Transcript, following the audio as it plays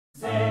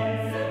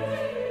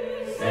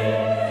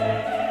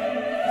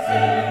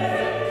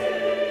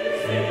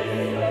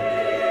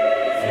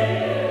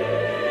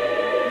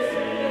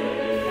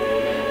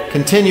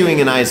Continuing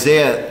in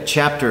Isaiah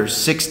chapter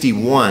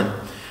 61,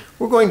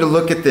 we're going to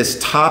look at this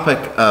topic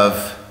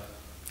of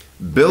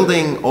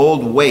building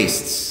old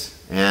wastes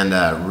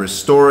and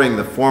restoring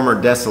the former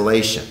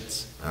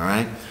desolations. All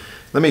right?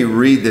 Let me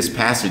read this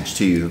passage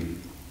to you.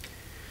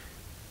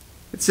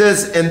 It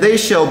says, "And they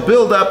shall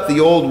build up the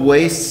old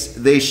wastes,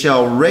 they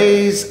shall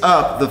raise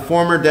up the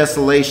former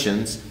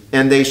desolations,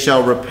 and they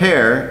shall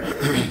repair,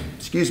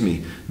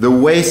 the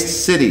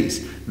waste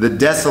cities, the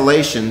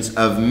desolations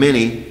of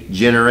many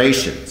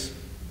generations."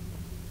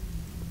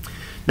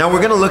 Now we're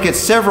going to look at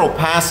several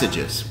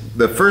passages.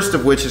 The first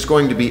of which is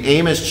going to be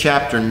Amos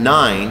chapter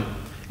 9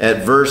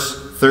 at verse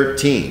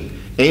 13.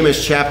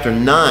 Amos chapter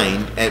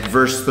 9 at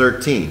verse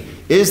 13.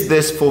 Is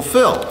this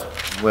fulfilled?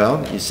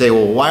 Well, you say,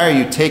 well, why are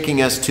you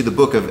taking us to the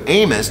book of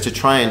Amos to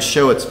try and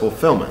show its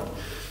fulfillment?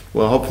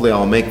 Well, hopefully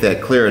I'll make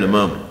that clear in a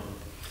moment.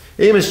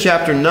 Amos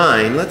chapter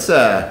 9,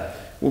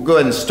 we'll go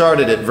ahead and start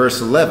it at verse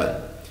 11.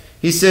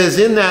 He says,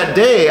 "In that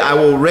day I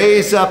will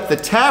raise up the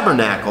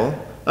tabernacle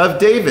of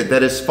David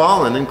that is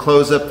fallen and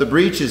close up the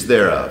breaches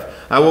thereof.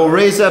 I will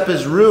raise up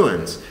his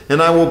ruins,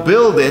 and I will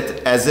build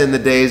it as in the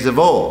days of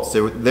old."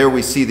 So there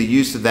we see the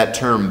use of that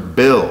term,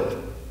 build.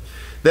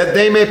 "That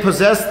they may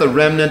possess the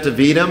remnant of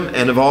Edom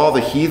and of all the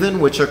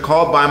heathen which are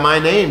called by my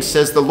name,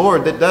 says the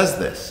Lord that does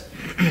this.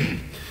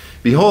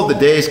 Behold, the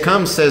days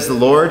come, says the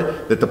Lord,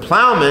 that the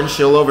plowman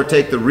shall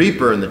overtake the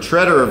reaper, and the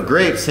treader of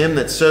grapes him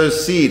that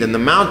sows seed, and the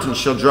mountains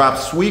shall drop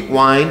sweet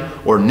wine,"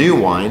 or new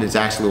wine is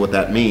actually what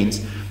that means,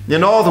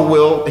 "and all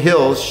the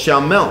hills shall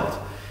melt.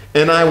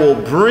 And I will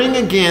bring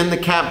again the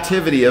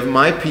captivity of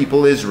my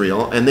people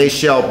Israel, and they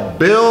shall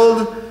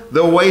build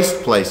the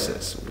waste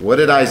places." What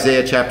did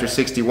Isaiah chapter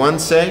 61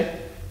 say? It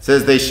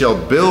says they shall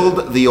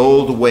build the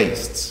old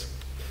wastes.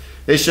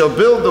 "They shall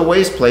build the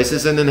waste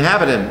places and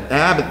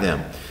inhabit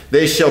them.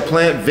 They shall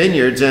plant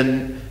vineyards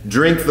and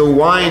drink the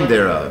wine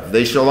thereof.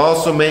 They shall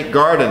also make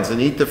gardens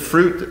and eat the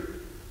fruit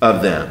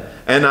of them.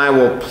 And I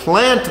will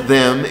plant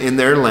them in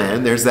their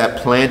land." There's that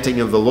planting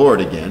of the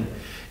Lord again.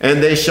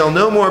 "And they shall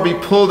no more be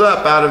pulled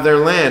up out of their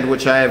land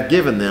which I have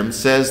given them,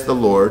 says the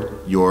Lord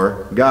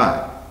your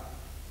God."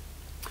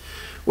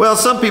 Well,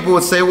 some people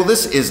would say, well,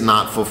 this is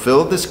not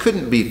fulfilled. This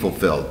couldn't be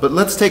fulfilled. But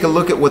let's take a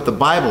look at what the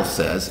Bible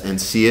says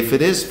and see if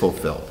it is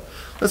fulfilled.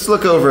 Let's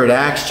look over at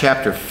Acts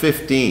chapter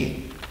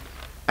 15.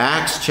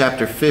 Acts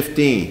chapter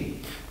 15.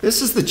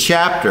 This is the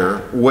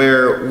chapter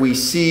where we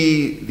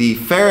see the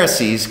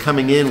Pharisees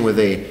coming in with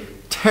a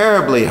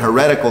terribly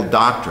heretical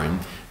doctrine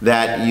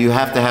that you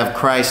have to have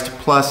Christ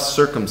plus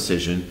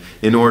circumcision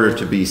in order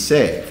to be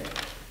saved.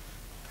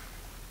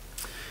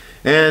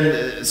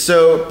 And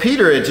so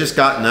Peter had just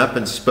gotten up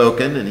and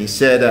spoken, and he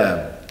said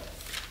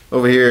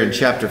over here in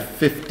chapter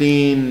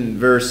 15,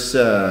 verse,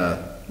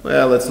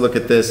 let's look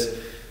at this,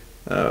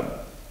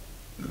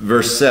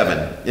 verse 7.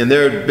 "And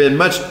there had been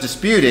much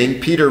disputing.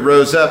 Peter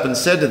rose up and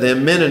said to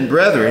them, 'Men and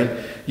brethren,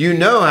 you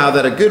know how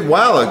that a good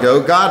while ago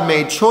God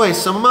made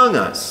choice among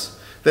us,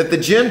 that the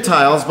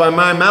Gentiles by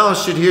my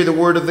mouth should hear the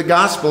word of the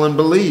gospel and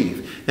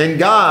believe. And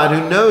God,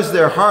 who knows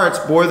their hearts,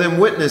 bore them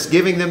witness,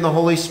 giving them the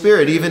Holy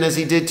Spirit, even as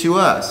he did to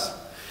us.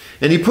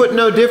 And he put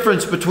no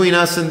difference between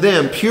us and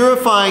them,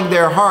 purifying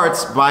their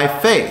hearts by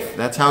faith.'"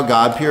 That's how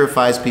God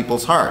purifies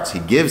people's hearts. He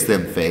gives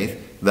them faith,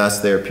 thus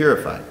they are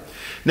purified.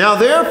 "Now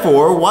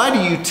therefore, why do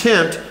you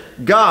tempt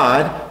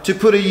God to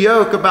put a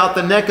yoke about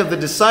the neck of the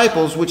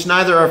disciples, which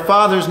neither our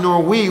fathers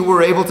nor we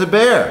were able to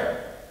bear?"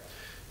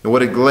 And what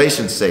did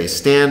Galatians say?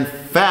 "Stand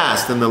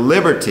fast in the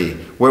liberty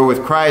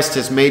wherewith Christ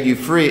has made you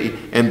free,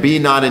 and be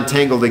not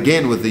entangled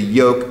again with the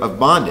yoke of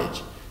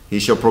bondage. He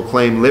shall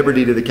proclaim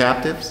liberty to the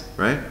captives,"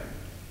 right?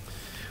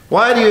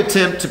 Why do you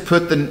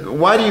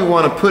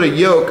want to put a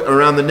yoke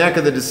around the neck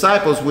of the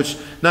disciples, which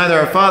neither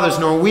our fathers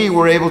nor we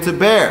were able to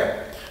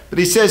bear? But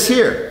he says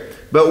here,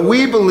 "But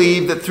we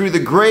believe that through the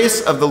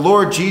grace of the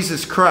Lord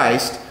Jesus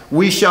Christ,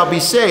 we shall be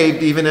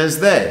saved even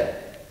as they."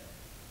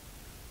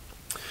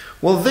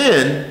 Well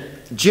then,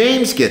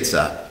 James gets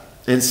up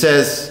and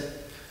says,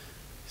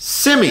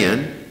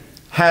 Simeon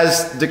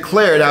has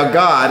declared how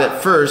God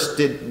at first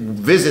did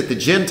visit the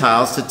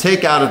Gentiles to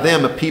take out of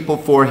them a people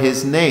for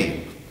his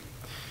name.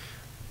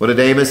 What did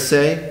Amos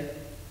say?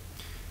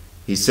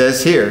 He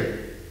says here,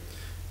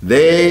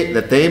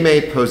 that they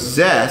may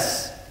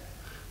possess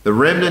the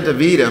remnant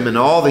of Edom and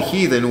all the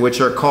heathen which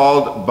are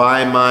called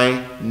by my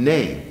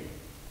name.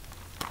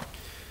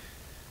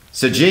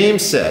 So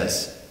James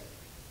says,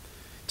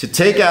 to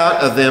take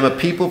out of them a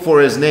people for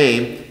his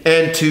name,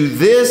 and to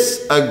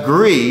this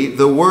agree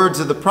the words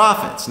of the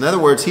prophets. In other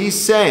words, he's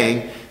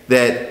saying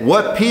that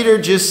what Peter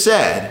just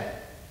said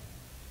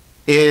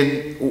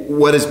in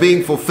what is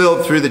being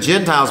fulfilled through the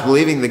Gentiles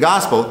believing the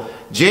gospel,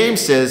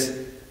 James says,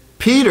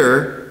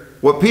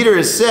 what Peter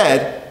has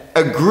said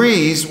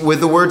agrees with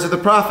the words of the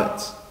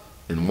prophets.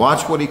 And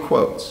watch what he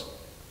quotes.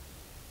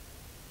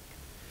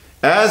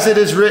 "As it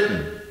is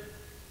written,"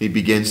 he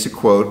begins to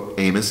quote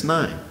Amos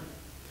 9.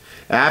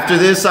 "After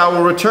this I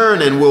will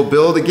return and will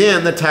build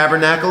again the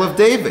tabernacle of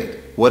David."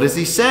 What is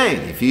he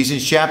saying?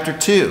 Ephesians chapter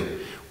 2.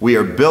 We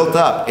are built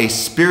up a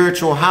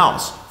spiritual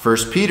house.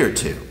 1 Peter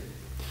 2.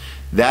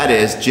 That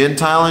is,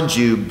 Gentile and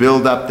Jew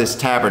build up this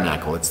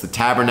tabernacle. It's the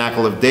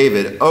tabernacle of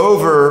David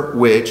over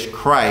which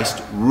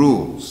Christ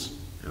rules.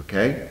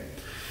 Okay?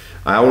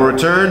 I will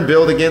return,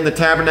 build again the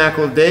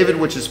tabernacle of David,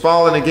 which is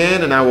fallen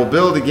again, and I will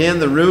build again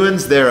the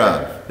ruins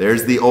thereof.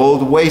 There's the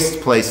old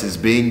waste places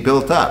being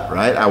built up,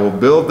 right? I will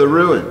build the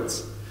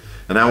ruins.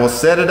 And I will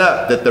set it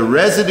up, that the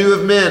residue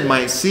of men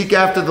might seek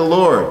after the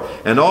Lord,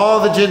 and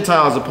all the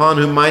Gentiles upon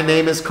whom my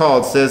name is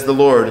called, says the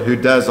Lord, who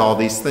does all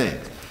these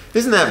things.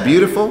 Isn't that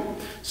beautiful?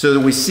 So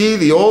that we see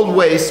the old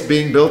waste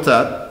being built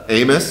up,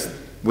 Amos,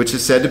 which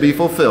is said to be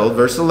fulfilled,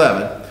 verse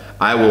 11.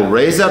 I will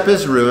raise up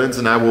his ruins,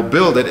 and I will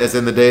build it as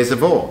in the days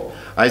of old.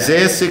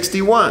 Isaiah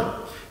 61.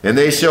 And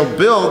they shall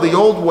build the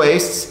old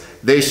wastes,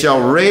 they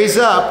shall raise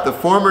up the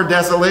former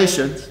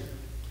desolations,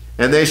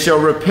 and they shall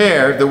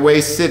repair the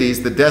waste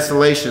cities, the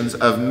desolations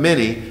of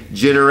many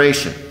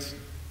generations.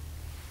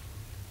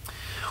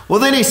 Well,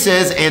 then he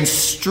says, and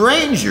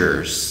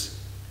strangers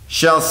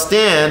shall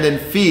stand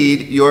and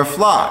feed your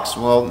flocks.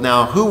 Well,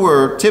 now, who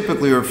were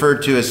typically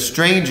referred to as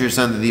strangers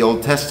under the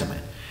Old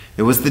Testament?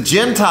 It was the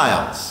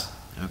Gentiles.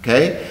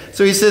 Okay?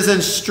 So he says,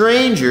 and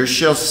strangers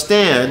shall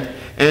stand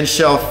and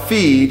shall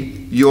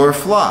feed your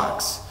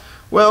flocks.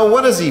 Well,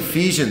 what does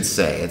Ephesians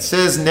say? It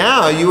says,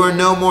 now you are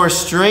no more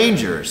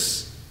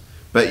strangers,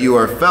 but you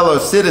are fellow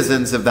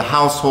citizens of the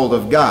household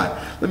of God.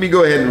 Let me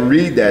go ahead and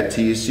read that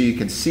to you so you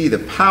can see the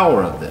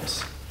power of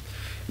this.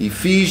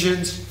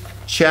 Ephesians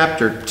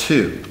chapter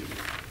 2.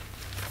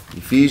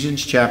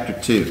 Ephesians chapter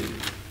 2.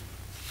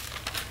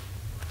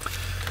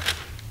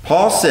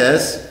 Paul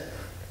says,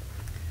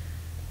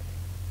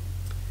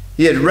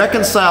 he had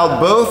reconciled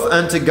both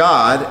unto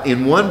God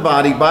in one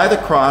body by the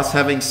cross,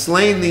 having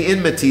slain the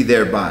enmity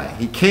thereby.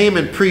 He came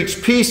and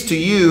preached peace to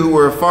you who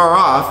were afar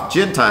off,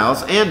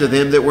 Gentiles, and to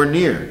them that were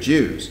near,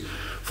 Jews.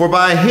 For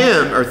by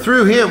him, or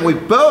through him, we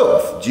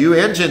both, Jew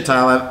and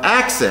Gentile, have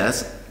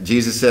access.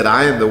 Jesus said,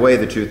 I am the way,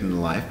 the truth, and the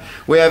life.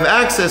 We have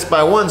access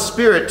by one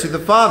Spirit to the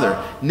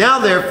Father. Now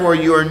therefore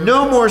you are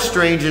no more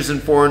strangers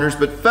and foreigners,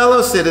 but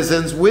fellow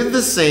citizens with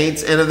the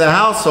saints and of the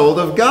household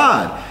of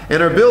God,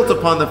 and are built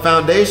upon the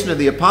foundation of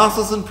the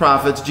apostles and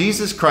prophets,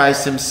 Jesus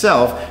Christ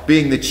himself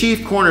being the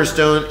chief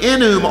cornerstone, in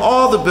whom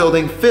all the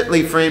building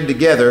fitly framed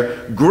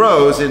together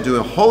grows into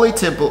a holy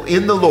temple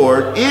in the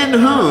Lord, in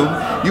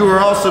whom you are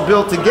also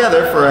built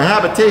together for a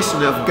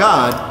habitation of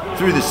God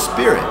through the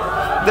Spirit.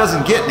 It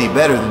doesn't get any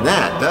better than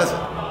that, does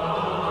it?